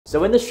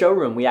So in the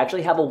showroom, we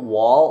actually have a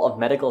wall of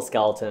medical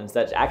skeletons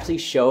that actually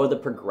show the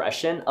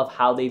progression of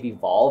how they've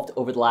evolved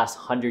over the last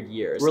 100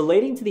 years.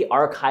 Relating to the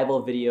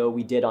archival video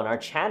we did on our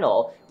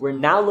channel, we're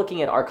now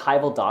looking at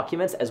archival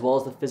documents as well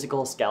as the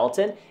physical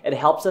skeleton. It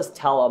helps us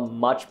tell a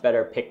much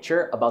better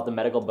picture about the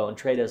medical bone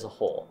trade as a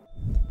whole.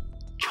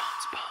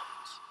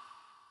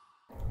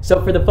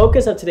 So for the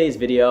focus of today's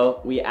video,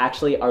 we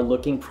actually are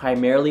looking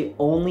primarily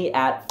only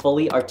at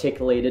fully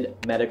articulated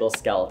medical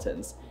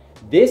skeletons.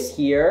 This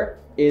here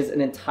is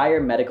an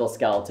entire medical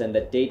skeleton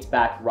that dates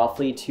back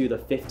roughly to the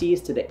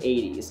 50s to the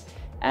 80s.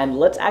 And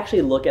let's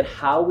actually look at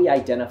how we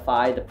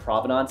identify the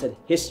provenance and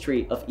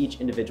history of each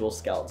individual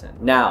skeleton.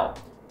 Now,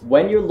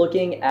 when you're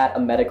looking at a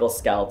medical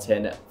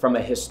skeleton from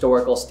a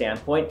historical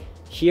standpoint,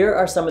 here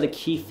are some of the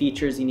key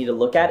features you need to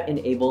look at and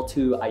able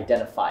to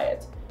identify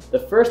it. The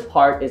first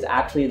part is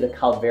actually the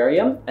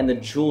calvarium and the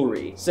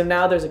jewelry. So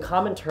now there's a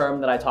common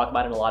term that I talk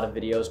about in a lot of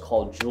videos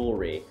called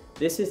jewelry.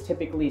 This is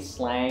typically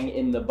slang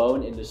in the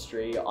bone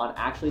industry on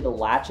actually the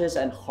latches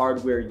and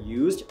hardware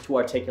used to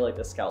articulate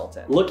the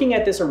skeleton. Looking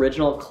at this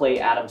original Clay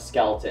Adams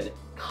skeleton,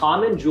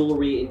 common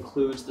jewelry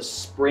includes the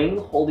spring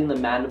holding the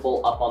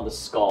mandible up on the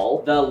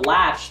skull, the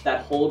latch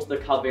that holds the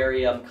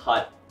calvarium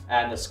cut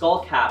and the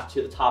skull cap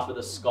to the top of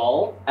the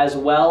skull, as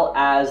well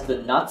as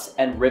the nuts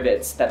and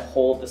rivets that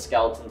hold the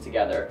skeleton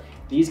together.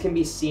 These can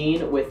be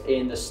seen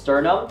within the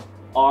sternum,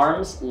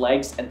 arms,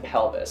 legs, and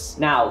pelvis.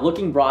 Now,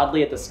 looking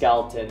broadly at the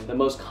skeleton, the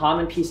most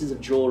common pieces of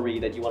jewelry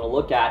that you want to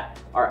look at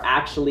are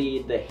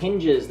actually the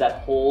hinges that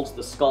hold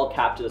the skull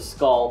cap to the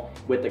skull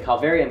with the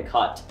calvarium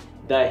cut,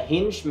 the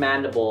hinged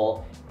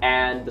mandible,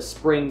 and the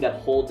spring that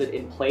holds it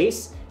in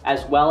place,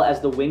 as well as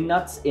the wing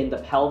nuts in the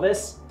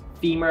pelvis,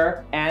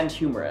 femur, and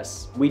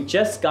humerus. We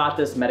just got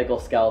this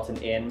medical skeleton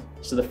in,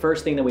 so the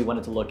first thing that we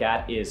wanted to look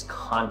at is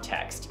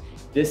context.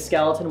 This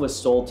skeleton was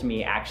sold to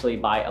me actually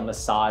by a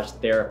massage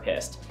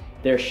therapist.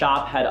 Their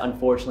shop had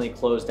unfortunately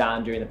closed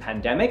down during the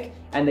pandemic,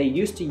 and they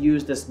used to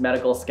use this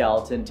medical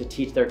skeleton to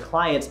teach their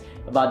clients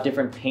about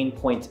different pain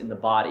points in the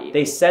body.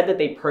 They said that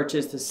they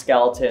purchased the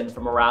skeleton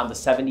from around the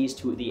 70s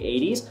to the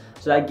 80s,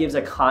 so that gives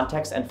a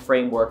context and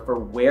framework for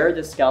where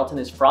the skeleton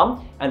is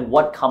from and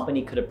what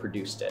company could have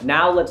produced it.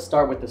 Now let's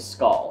start with the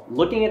skull.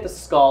 Looking at the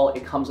skull,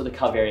 it comes with a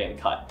calvarium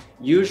cut.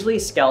 Usually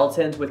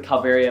skeletons with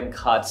calvarium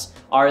cuts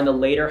are in the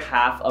later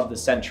half of the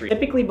century.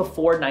 Typically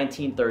before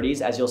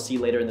 1930s, as you'll see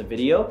later in the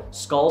video,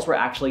 skulls were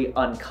actually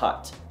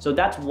uncut. So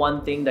that's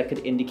one thing that could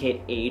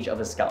indicate age of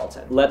a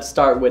skeleton. Let's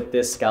start with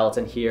this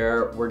skeleton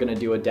here. We're gonna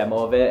do a demo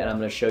of it and I'm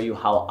gonna show you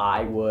how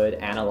I would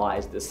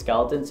analyze this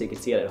skeleton so you can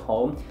see it at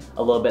home,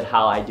 a little bit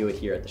how I do it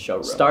here at the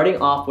showroom.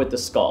 Starting off with the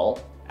skull,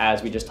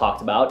 as we just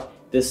talked about,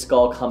 this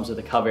skull comes with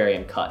a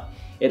calvarium cut.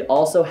 It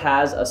also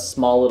has a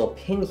small little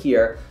pin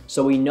here,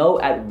 so we know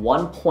at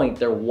one point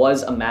there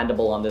was a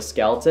mandible on this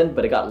skeleton,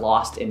 but it got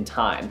lost in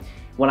time.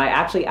 When I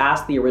actually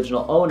asked the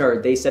original owner,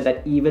 they said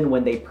that even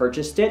when they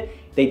purchased it,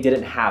 they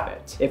didn't have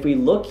it. If we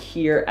look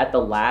here at the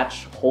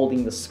latch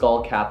holding the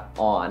skull cap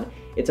on,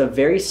 it's a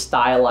very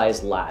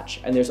stylized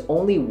latch, and there's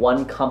only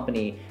one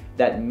company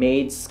that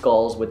made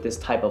skulls with this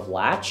type of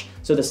latch.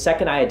 So the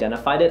second I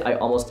identified it, I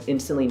almost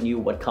instantly knew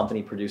what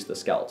company produced the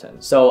skeleton.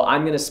 So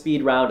I'm gonna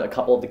speed round a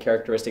couple of the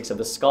characteristics of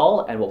the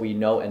skull and what we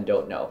know and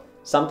don't know.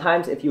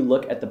 Sometimes if you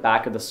look at the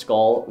back of the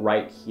skull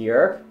right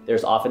here,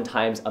 there's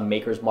oftentimes a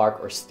maker's mark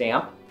or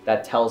stamp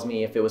that tells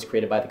me if it was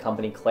created by the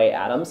company Clay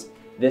Adams.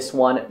 This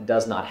one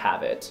does not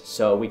have it,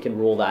 so we can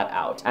rule that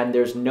out. And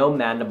there's no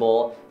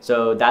mandible,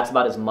 so that's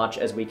about as much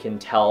as we can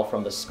tell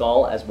from the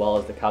skull as well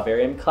as the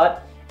calvarium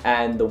cut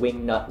and the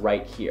wing nut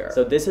right here.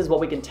 So this is what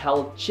we can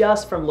tell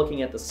just from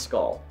looking at the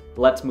skull.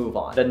 Let's move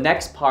on. The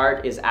next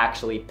part is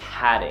actually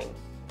padding.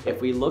 If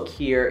we look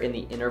here in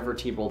the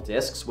intervertebral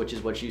discs, which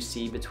is what you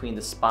see between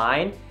the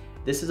spine,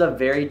 this is a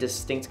very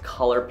distinct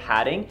color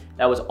padding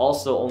that was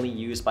also only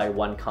used by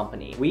one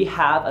company. We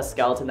have a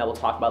skeleton that we'll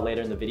talk about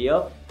later in the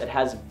video that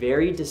has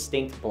very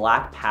distinct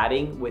black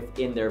padding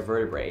within their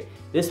vertebrae.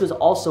 This was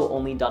also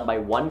only done by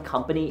one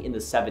company in the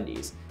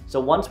 70s. So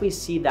once we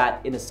see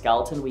that in a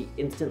skeleton, we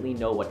instantly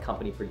know what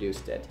company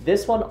produced it.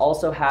 This one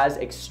also has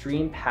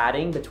extreme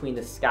padding between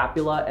the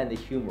scapula and the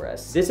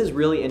humerus. This is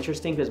really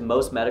interesting because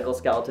most medical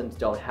skeletons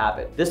don't have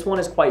it. This one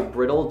is quite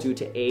brittle due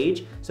to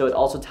age, so it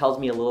also tells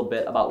me a little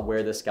bit about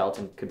where the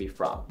skeleton could be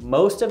from.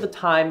 Most of the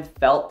time,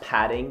 felt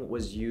padding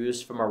was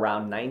used from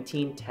around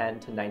 1910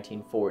 to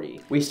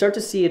 1940. We start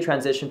to see a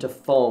transition to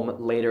foam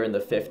later in the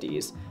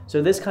 50s.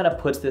 So this kind of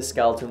puts this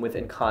skeleton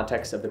within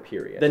context of the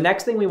period. The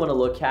next thing we want to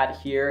look at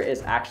here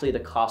is actually the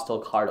costal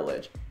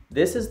cartilage.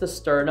 This is the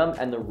sternum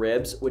and the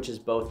ribs, which is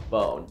both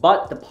bone,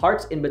 but the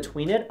parts in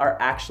between it are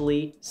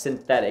actually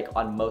synthetic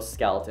on most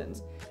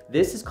skeletons.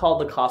 This is called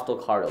the costal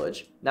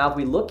cartilage. Now, if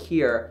we look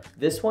here,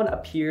 this one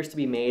appears to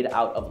be made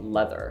out of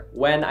leather.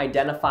 When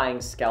identifying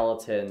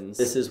skeletons,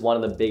 this is one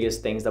of the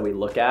biggest things that we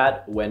look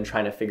at when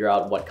trying to figure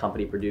out what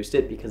company produced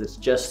it, because it's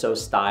just so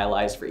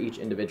stylized for each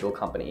individual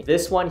company.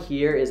 This one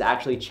here is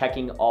actually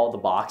checking all the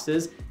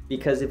boxes,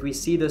 because if we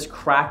see this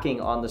cracking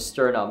on the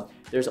sternum,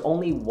 there's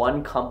only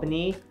one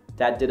company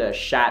that did a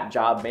shat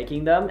job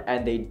making them,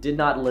 and they did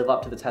not live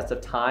up to the test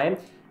of time.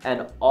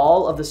 And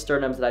all of the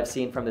sternums that I've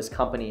seen from this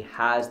company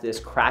has this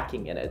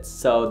cracking in it.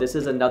 So this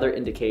is another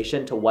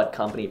indication to what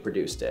company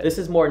produced it. This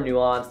is more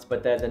nuanced,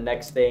 but then the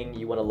next thing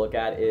you want to look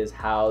at is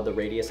how the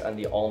radius and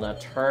the ulna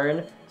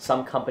turn.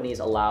 Some companies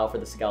allow for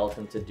the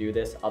skeleton to do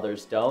this,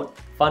 others don't.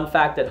 Fun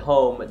fact at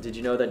home, did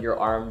you know that your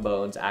arm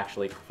bones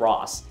actually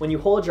cross? When you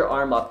hold your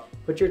arm up,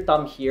 put your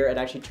thumb here and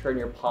actually turn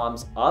your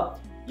palms up.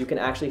 You can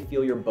actually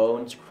feel your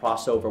bones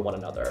cross over one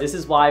another. This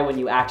is why when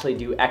you actually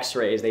do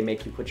x-rays, they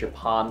make you put your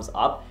palms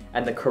up,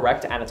 and the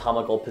correct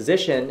anatomical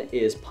position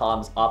is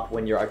palms up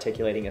when you're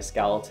articulating a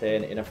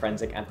skeleton in a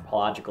forensic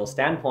anthropological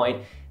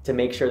standpoint to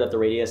make sure that the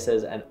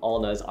radiuses and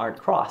ulnas aren't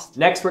crossed.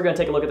 Next, we're gonna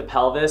take a look at the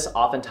pelvis.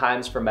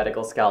 Oftentimes for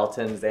medical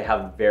skeletons, they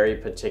have very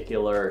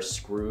particular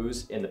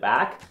screws in the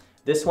back.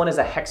 This one is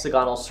a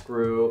hexagonal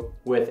screw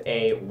with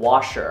a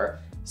washer.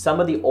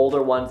 Some of the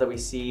older ones that we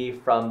see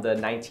from the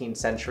 19th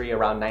century,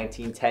 around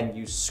 1910,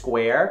 use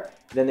square.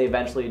 Then they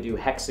eventually do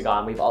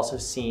hexagon. We've also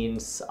seen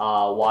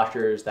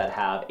washers that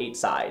have 8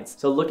 sides.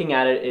 So looking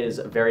at it is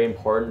very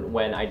important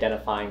when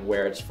identifying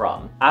where it's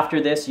from.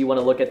 After this, you want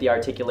to look at the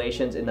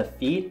articulations in the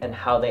feet and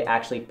how they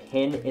actually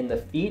pin in the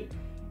feet,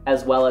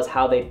 as well as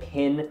how they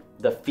pin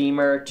the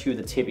femur to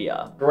the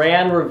tibia.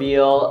 Grand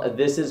reveal,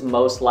 this is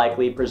most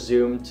likely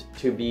presumed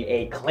to be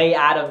a Clay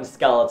Adams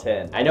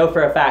skeleton. I know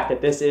for a fact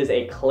that this is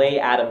a Clay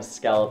Adams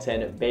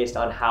skeleton based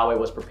on how it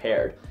was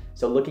prepared.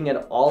 So looking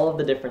at all of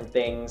the different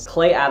things,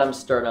 Clay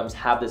Adams sternums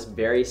have this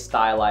very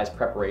stylized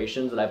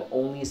preparation that I've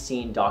only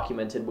seen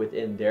documented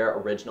within their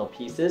original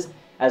pieces,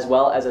 as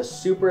well as a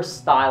super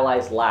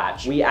stylized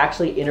latch. We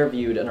actually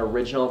interviewed an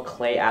original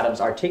Clay Adams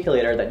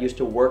articulator that used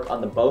to work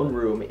on the bone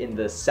room in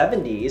the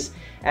 70s,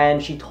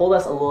 and she told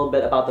us a little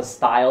bit about the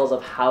styles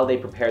of how they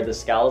prepared the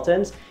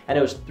skeletons, and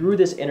it was through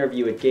this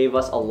interview it gave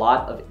us a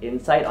lot of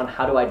insight on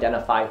how to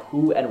identify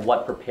who and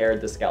what prepared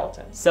the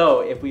skeleton. So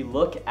if we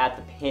look at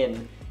the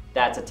pin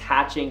that's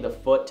attaching the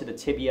foot to the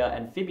tibia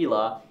and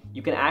fibula,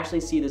 you can actually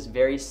see this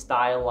very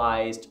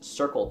stylized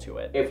circle to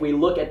it. If we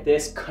look at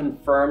this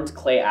confirmed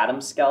Clay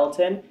Adams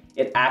skeleton,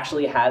 it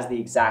actually has the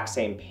exact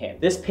same pin.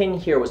 This pin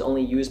here was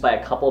only used by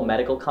a couple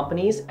medical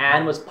companies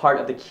and was part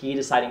of the key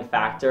deciding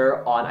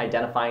factor on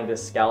identifying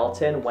this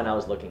skeleton when I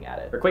was looking at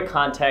it. For quick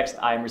context,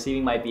 I'm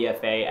receiving my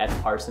BFA at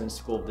Parsons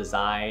School of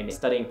Design,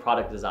 studying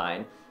product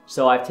design.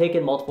 So I've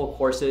taken multiple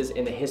courses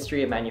in the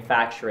history of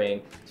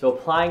manufacturing, so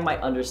applying my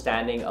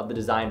understanding of the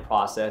design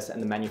process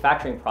and the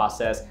manufacturing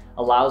process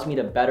allows me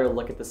to better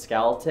look at the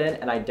skeleton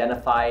and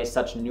identify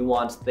such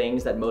nuanced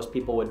things that most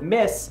people would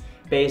miss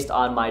based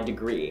on my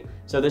degree.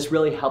 So this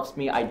really helps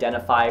me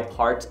identify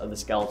parts of the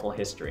skeletal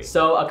history.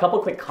 So a couple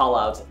quick call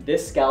outs.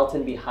 This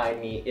skeleton behind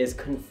me is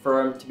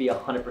confirmed to be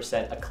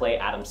 100% a Clay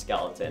Adams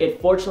skeleton. It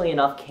fortunately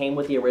enough came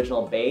with the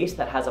original base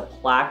that has a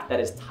plaque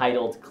that is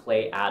titled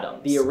Clay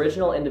Adams. The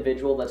original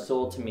individual that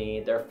sold to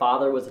me, their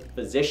father was a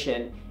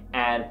physician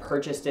and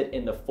purchased it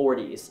in the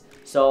 40s.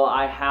 So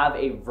I have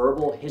a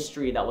verbal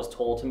history that was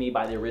told to me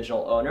by the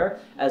original owner,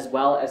 as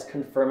well as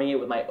confirming it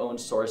with my own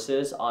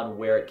sources on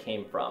where it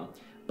came from.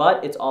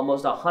 But it's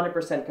almost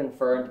 100%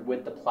 confirmed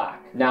with the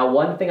plaque. Now,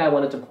 one thing I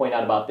wanted to point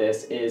out about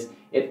this is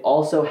it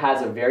also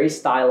has a very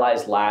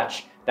stylized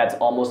latch that's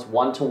almost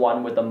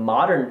one-to-one with the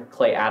modern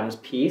Clay Adams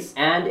piece.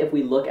 And if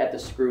we look at the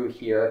screw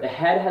here, the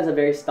head has a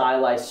very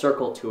stylized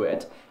circle to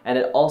it, and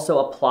it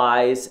also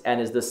applies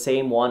and is the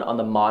same one on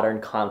the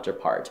modern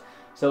counterpart.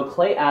 So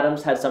Clay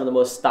Adams had some of the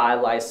most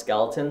stylized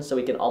skeletons, so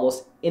we can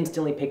almost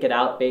instantly pick it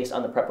out based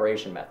on the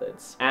preparation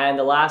methods. And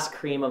the last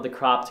cream of the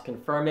crop to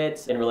confirm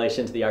it, in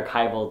relation to the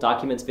archival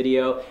documents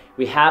video,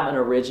 we have an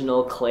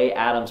original Clay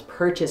Adams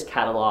purchase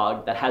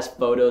catalog that has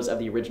photos of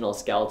the original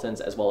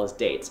skeletons as well as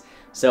dates.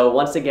 So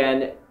once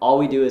again, all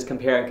we do is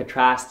compare and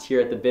contrast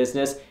here at the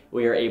business.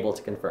 We are able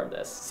to confirm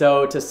this.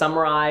 So to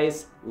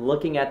summarize,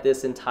 looking at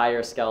this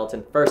entire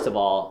skeleton, first of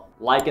all,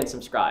 like and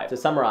subscribe. To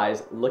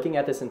summarize, looking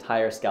at this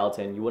entire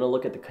skeleton, you want to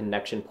look at the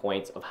connection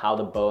points of how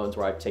the bones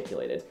were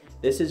articulated.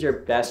 This is your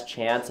best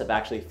chance of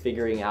actually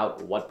figuring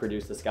out what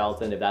produced the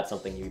skeleton, if that's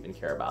something you even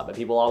care about. But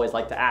people always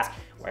like to ask,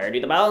 where do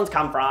the bones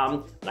come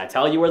from? When I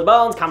tell you where the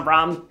bones come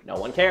from, no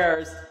one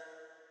cares.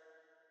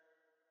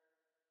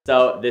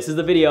 So this is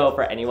the video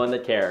for anyone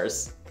that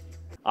cares.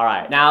 All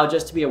right, now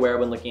just to be aware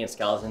when looking at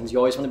skeletons, you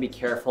always want to be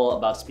careful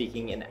about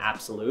speaking in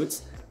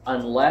absolutes,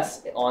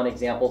 unless on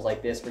examples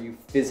like this where you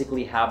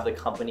physically have the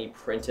company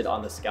printed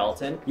on the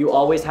skeleton. You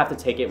always have to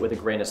take it with a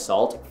grain of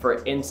salt.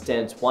 For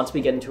instance, once we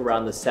get into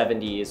around the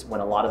 70s, when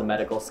a lot of the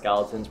medical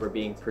skeletons were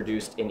being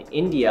produced in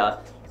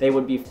India, they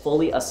would be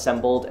fully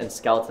assembled and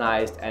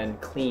skeletonized and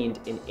cleaned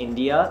in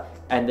India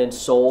and then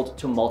sold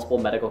to multiple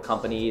medical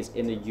companies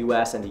in the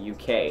US and the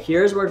UK.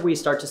 Here's where we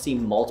start to see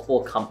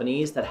multiple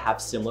companies that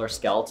have similar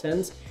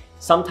skeletons.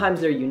 Sometimes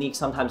they're unique,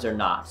 sometimes they're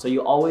not. So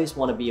you always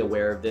want to be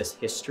aware of this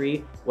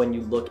history when you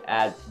look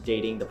at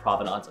dating the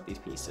provenance of these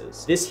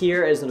pieces. This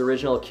here is an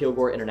original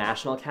Kilgore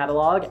International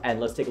catalog, and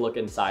let's take a look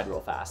inside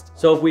real fast.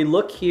 So if we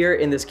look here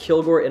in this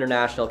Kilgore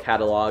International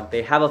catalog,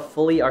 they have a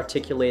fully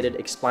articulated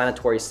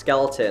explanatory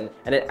skeleton,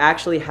 and it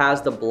actually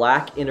has the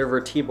black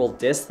intervertebral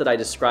disc that I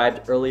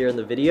described earlier in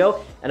the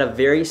video, and a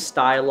very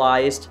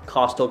stylized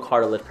costal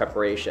cartilage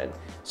preparation.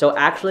 So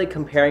actually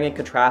comparing and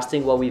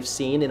contrasting what we've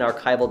seen in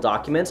archival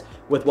documents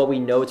with what we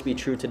know to be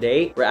true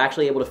today, we're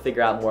actually able to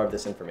figure out more of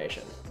this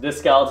information. This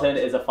skeleton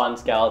is a fun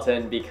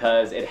skeleton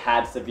because it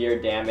had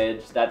severe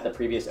damage that the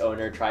previous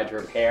owner tried to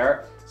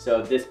repair.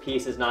 So this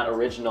piece is not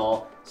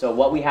original. So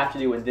what we have to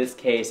do in this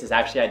case is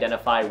actually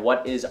identify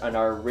what is an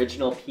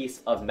original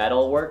piece of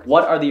metal work,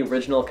 what are the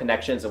original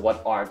connections and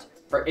what aren't.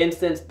 For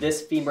instance,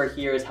 this femur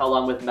here is held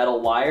on with metal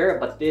wire,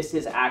 but this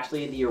is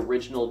actually the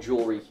original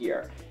jewelry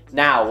here.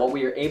 Now, what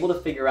we were able to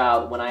figure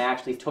out when I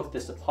actually took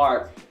this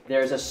apart,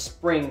 there's a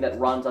spring that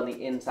runs on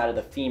the inside of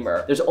the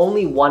femur. There's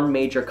only one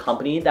major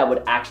company that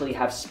would actually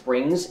have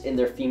springs in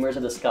their femurs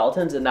of the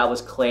skeletons, and that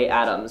was Clay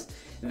Adams.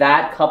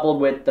 That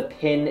coupled with the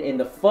pin in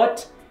the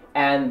foot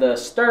and the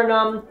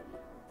sternum,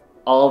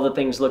 all of the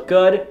things look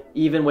good.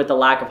 Even with the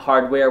lack of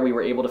hardware, we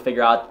were able to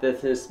figure out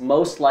this is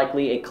most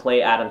likely a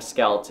Clay Adams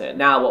skeleton.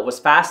 Now, what was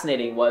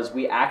fascinating was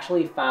we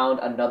actually found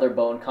another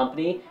bone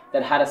company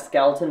that had a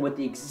skeleton with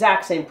the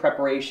exact same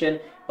preparation,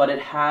 but it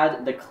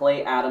had the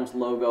Clay Adams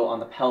logo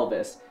on the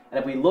pelvis. And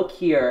if we look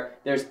here,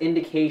 there's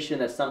indication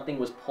that something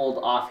was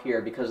pulled off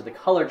here because of the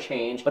color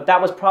change, but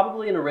that was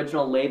probably an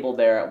original label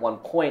there at one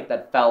point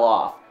that fell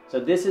off. So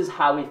this is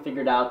how we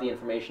figured out the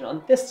information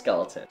on this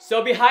skeleton.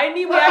 So behind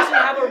me, we actually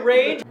have a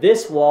range.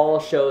 This wall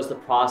shows the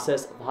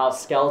process of how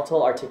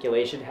skeletal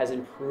articulation has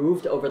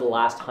improved over the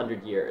last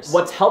 100 years.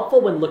 What's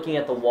helpful when looking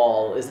at the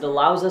wall is it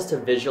allows us to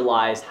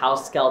visualize how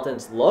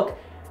skeletons look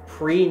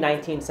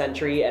pre-19th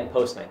century and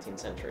post-19th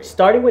century.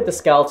 Starting with the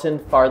skeleton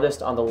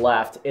farthest on the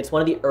left, it's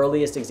one of the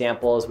earliest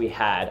examples we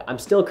had. I'm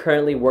still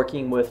currently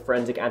working with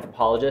forensic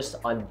anthropologists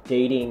on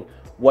dating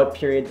what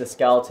period the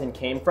skeleton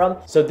came from.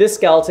 So this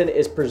skeleton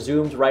is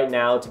presumed right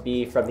now to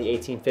be from the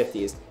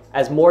 1850s.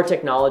 As more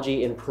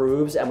technology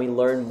improves and we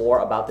learn more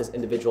about this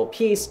individual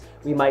piece,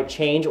 we might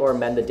change or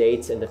amend the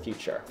dates in the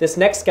future. This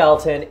next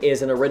skeleton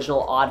is an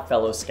original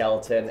Oddfellows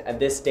skeleton, and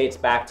this dates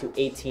back to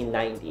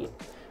 1890.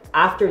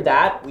 After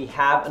that, we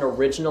have an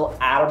original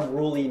Adam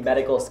Ruley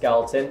medical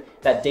skeleton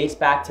that dates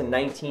back to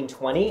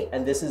 1920,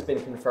 and this has been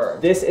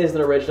confirmed. This is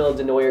an original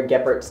Denoyer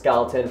Geppert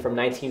skeleton from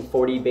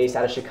 1940 based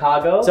out of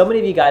Chicago. So many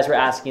of you guys were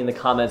asking in the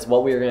comments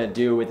what we were gonna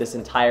do with this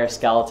entire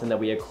skeleton that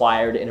we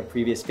acquired in a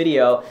previous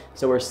video.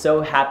 So we're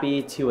so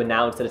happy to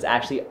announce that it's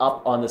actually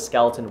up on the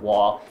skeleton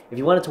wall. If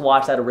you wanted to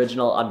watch that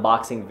original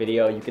unboxing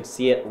video, you could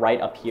see it right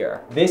up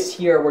here. This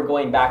here, we're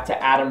going back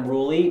to Adam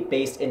Ruley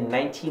based in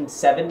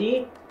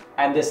 1970.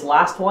 And this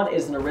last one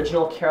is an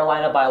original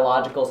Carolina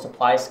Biological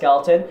Supply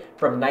skeleton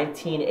from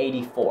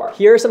 1984.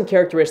 Here are some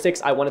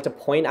characteristics I wanted to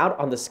point out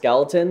on the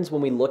skeletons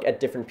when we look at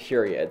different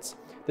periods.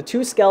 The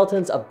two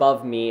skeletons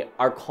above me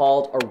are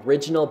called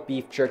original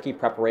beef jerky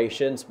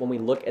preparations when we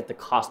look at the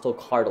costal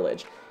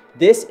cartilage.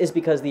 This is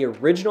because the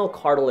original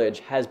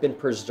cartilage has been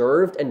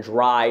preserved and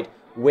dried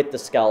with the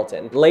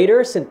skeleton.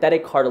 Later,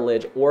 synthetic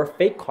cartilage or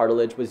fake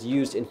cartilage was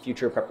used in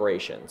future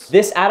preparations.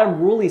 This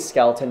Adam Ruley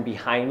skeleton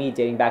behind me,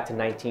 dating back to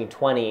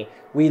 1920,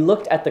 we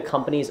looked at the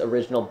company's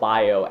original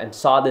bio and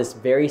saw this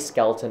very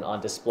skeleton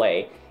on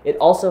display. It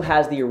also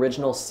has the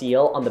original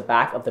seal on the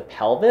back of the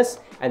pelvis,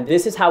 and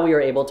this is how we were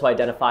able to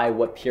identify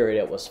what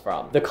period it was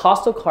from. The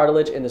costal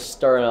cartilage in the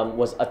sternum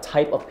was a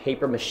type of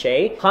paper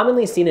mache,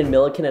 commonly seen in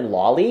Milliken and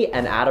Lawley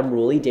and Adam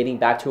Ruley, dating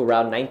back to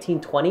around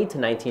 1920 to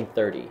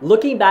 1930.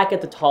 Looking back at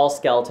the tall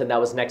skeleton that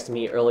was next to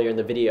me earlier in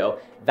the video,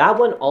 that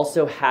one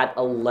also had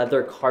a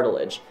leather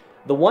cartilage.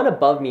 The one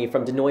above me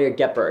from Denoyer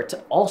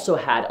Geppert also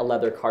had a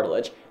leather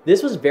cartilage.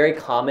 This was very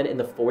common in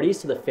the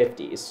 40s to the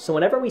 50s, so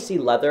whenever we see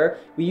leather,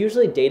 we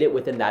usually date it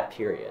within that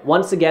period.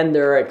 Once again,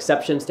 there are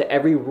exceptions to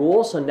every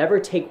rule, so never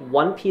take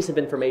one piece of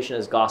information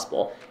as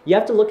gospel. You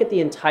have to look at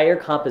the entire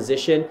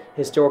composition,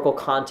 historical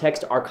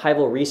context,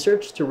 archival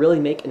research to really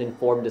make an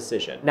informed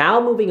decision. Now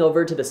moving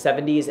over to the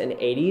 70s and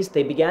 80s,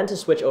 they began to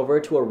switch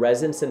over to a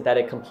resin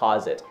synthetic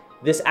composite.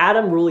 This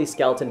Adam Ruley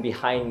skeleton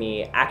behind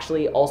me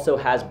actually also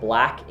has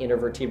black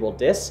intervertebral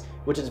discs,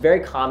 which is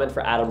very common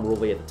for Adam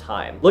Ruley at the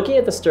time. Looking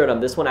at the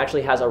sternum, this one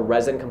actually has a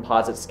resin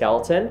composite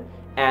skeleton.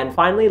 And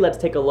finally, let's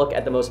take a look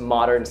at the most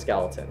modern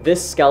skeleton.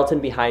 This skeleton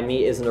behind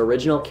me is an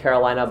original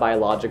Carolina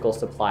Biological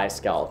Supply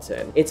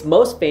skeleton. It's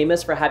most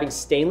famous for having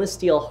stainless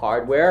steel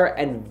hardware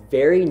and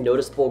very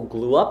noticeable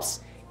glue-ups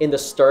in the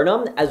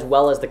sternum as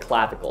well as the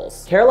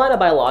clavicles. Carolina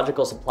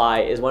Biological Supply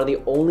is one of the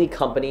only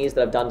companies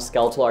that have done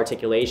skeletal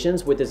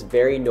articulations with this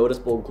very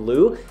noticeable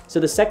glue.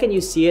 So the second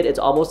you see it, it's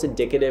almost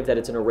indicative that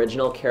it's an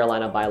original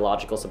Carolina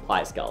Biological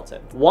Supply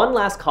skeleton. One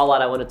last call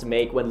out I wanted to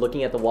make when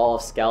looking at the wall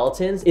of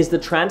skeletons is the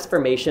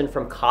transformation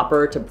from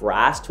copper to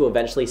brass to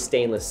eventually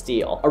stainless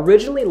steel.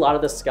 Originally, a lot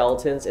of the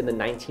skeletons in the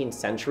 19th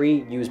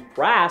century used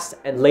brass,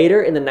 and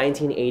later in the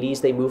 1980s,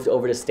 they moved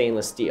over to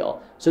stainless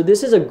steel. So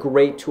this is a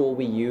great tool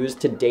we use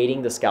to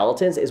dating the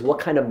skeletons, is what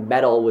kind of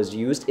metal was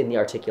used in the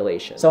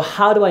articulation. So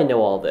how do I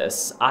know all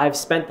this? I've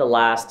spent the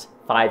last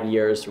 5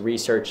 years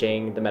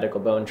researching the medical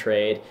bone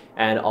trade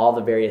and all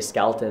the various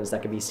skeletons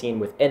that could be seen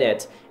within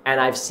it.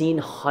 And I've seen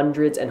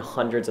hundreds and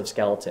hundreds of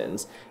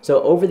skeletons.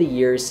 So over the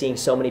years, seeing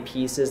so many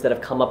pieces that have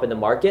come up in the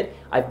market,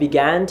 I've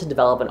began to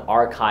develop an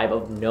archive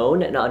of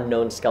known and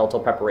unknown skeletal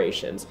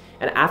preparations.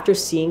 And after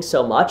seeing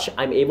so much,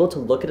 I'm able to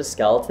look at a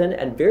skeleton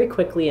and very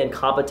quickly and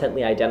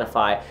competently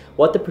identify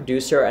what the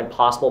producer and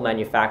possible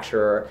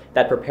manufacturer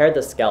that prepared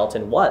the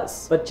skeleton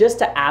was. But just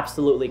to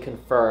absolutely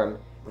confirm,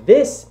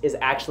 this is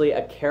actually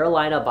a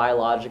Carolina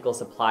Biological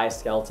Supply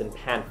skeleton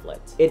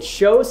pamphlet. It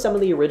shows some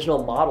of the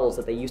original models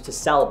that they used to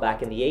sell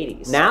back in the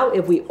 80s. Now,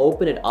 if we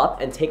open it up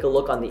and take a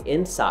look on the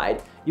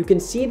inside, you can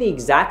see the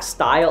exact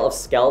style of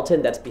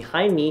skeleton that's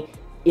behind me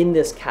in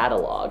this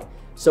catalog.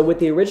 So with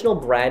the original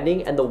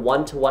branding and the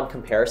one-to-one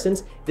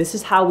comparisons, this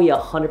is how we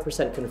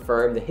 100%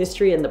 confirm the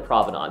history and the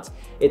provenance.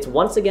 It's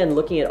once again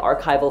looking at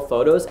archival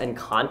photos and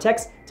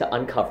context to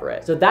uncover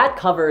it. So that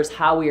covers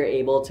how we are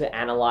able to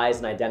analyze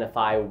and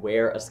identify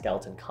where a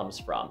skeleton comes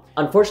from.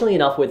 Unfortunately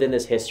enough, within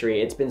this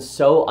history, it's been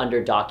so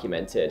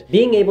under-documented.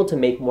 Being able to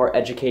make more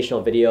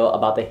educational video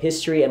about the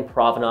history and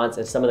provenance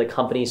and some of the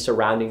companies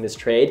surrounding this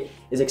trade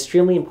is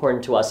extremely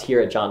important to us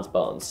here at John's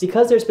Bones.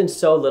 Because there's been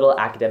so little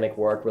academic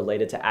work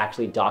related to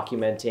actually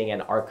documenting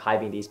and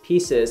archiving these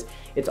pieces,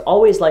 it's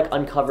always like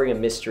uncovering a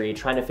mystery,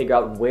 trying to figure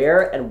out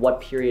where and what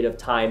period of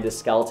time this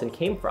skeleton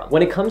came from.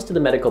 When it comes to the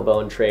medical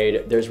bone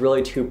trade, there's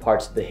really two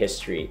parts of the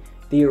history: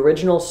 the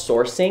original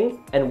sourcing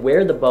and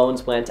where the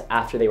bones went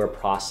after they were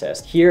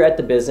processed. Here at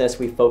the business,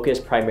 we focus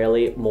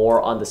primarily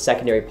more on the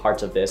secondary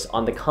parts of this,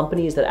 on the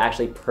companies that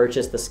actually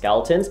purchased the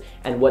skeletons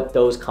and what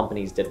those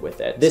companies did with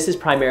it. This is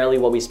primarily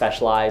what we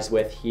specialize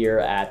with here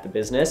at the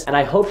business, and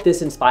I hope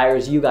this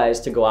inspires you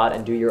guys to go out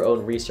and do your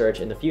own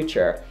research in the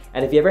future.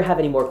 And if you ever have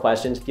any more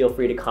questions, feel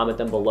free to comment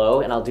them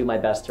below and I'll do my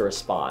best to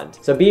respond.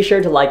 So be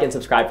sure to like and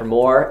subscribe for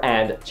more,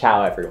 and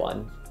ciao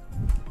everyone.